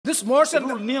This motion,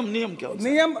 नियम क्या होता है?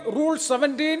 Niyam Rule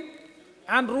 17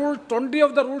 and Rule 20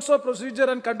 of the Rules of Procedure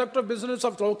and Conduct of Business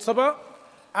of Lok Sabha,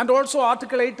 and also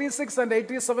Article 86 and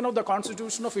 87 of the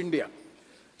Constitution of India.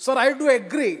 Sir, I do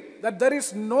agree that there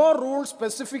is no rule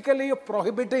specifically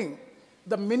prohibiting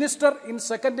the minister in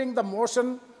seconding the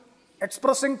motion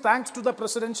expressing thanks to the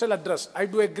presidential address. I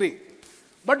do agree.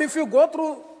 But if you go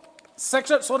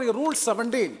through Rule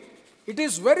 17, it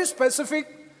is very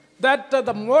specific that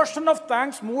the motion of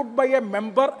thanks moved by a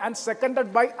member and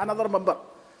seconded by another member.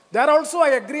 There also I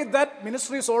agree that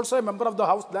ministry is also a member of the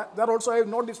House. There also I have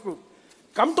no dispute.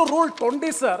 Come to Rule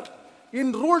 20, sir.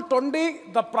 In Rule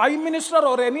 20, the Prime Minister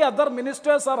or any other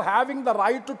ministers are having the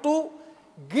right to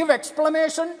give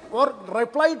explanation or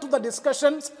reply to the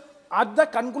discussions at the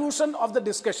conclusion of the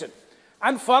discussion.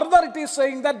 And further it is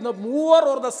saying that the mover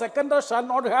or the seconder shall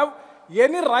not have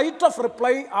any right of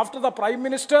reply after the Prime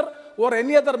Minister or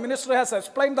any other minister has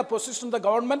explained the position of the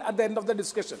government at the end of the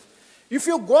discussion. If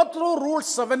you go through Rule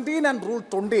 17 and Rule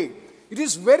 20, it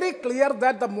is very clear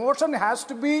that the motion has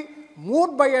to be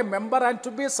moved by a member and to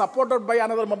be supported by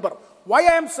another member. Why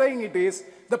I am saying it is,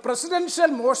 the presidential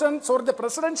motion, or the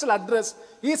presidential address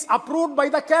is approved by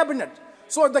the cabinet.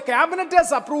 So the cabinet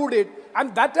has approved it,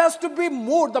 and that has to be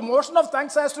moved. The motion of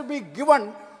thanks has to be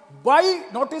given by,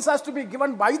 notice has to be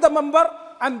given by the member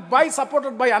and by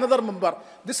supported by another member.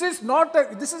 This is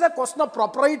a question of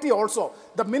propriety also.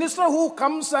 The minister who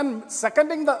comes and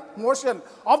seconding the motion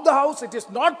of the House, it is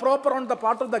not proper on the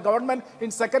part of the government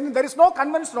in seconding. There is no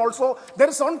convention also. There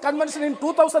is one convention in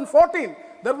 2014.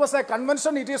 There was a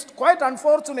convention. It is quite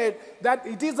unfortunate that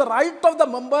it is the right of the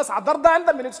members other than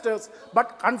the ministers.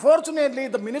 But unfortunately,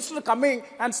 the minister coming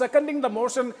and seconding the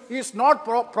motion is not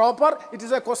proper. It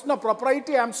is a question of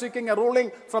propriety. I am seeking a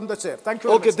ruling from the chair. Thank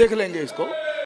you. Okay, देख लेंगे इसको.